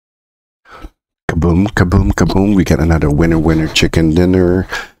Kaboom, kaboom, kaboom. We got another winner chicken dinner.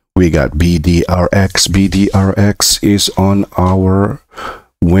 We got BDRX. BDRX is on our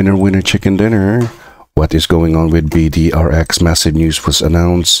winner chicken dinner. What is going on with BDRX? Massive news was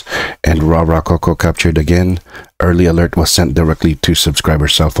announced and Rara Coco captured again. Early alert was sent directly to subscriber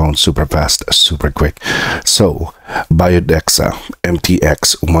cell phone, super fast, super quick. So, Biodexa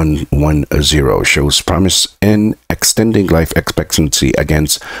MTX110 shows promise in extending life expectancy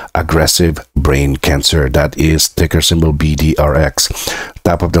against aggressive brain cancer. That is ticker symbol BDRX.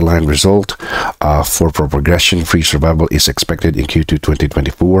 Top of the line result for progression-free survival is expected in Q2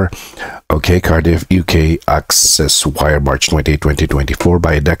 2024. Okay, Cardiff, UK, Access Wire, March 28, 2024.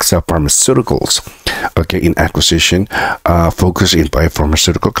 Biodexa Pharmaceuticals. Okay, in acquisition, Focus in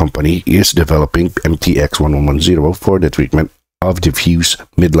Biopharmaceutical Company is developing MTX1110 for the treatment of diffuse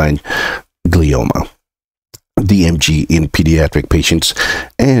midline glioma, DMG, in pediatric patients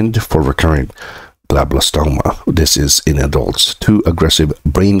and for recurrent glioblastoma. This is in adults to aggressive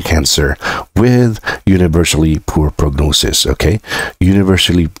brain cancer with universally poor prognosis. Okay,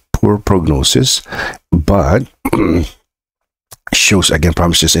 universally poor prognosis, but shows again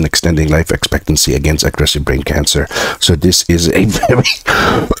promises in extending life expectancy against aggressive brain cancer. So this is a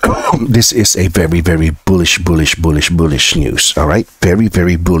very very bullish news. All right,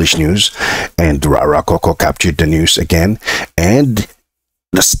 very bullish news. And Rara Coco captured the news again, and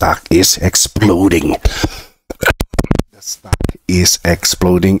the stock is exploding. The stock is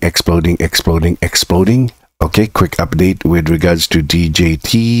exploding. Okay, quick update with regards to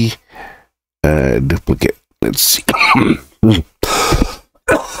DJT. Duplicate. Let's see.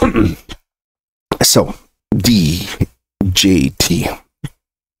 So DJT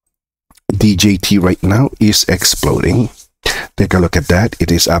right now is exploding. Take a look at that.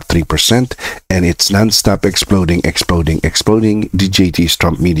 It is up 3% and it's non-stop exploding. DJT's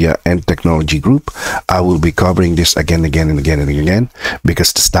Trump Media and Technology Group. I will be covering this again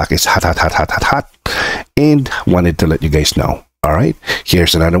because the stock is hot and wanted to let you guys know. All right,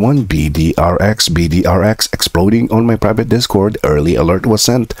 here's another one. BDRX exploding on my private Discord. Early alert was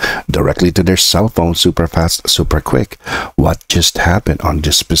sent directly to their cell phone, super fast, super quick. What just happened on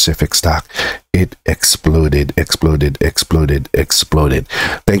this specific stock? It exploded.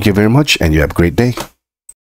 Thank you very much and you have a great day.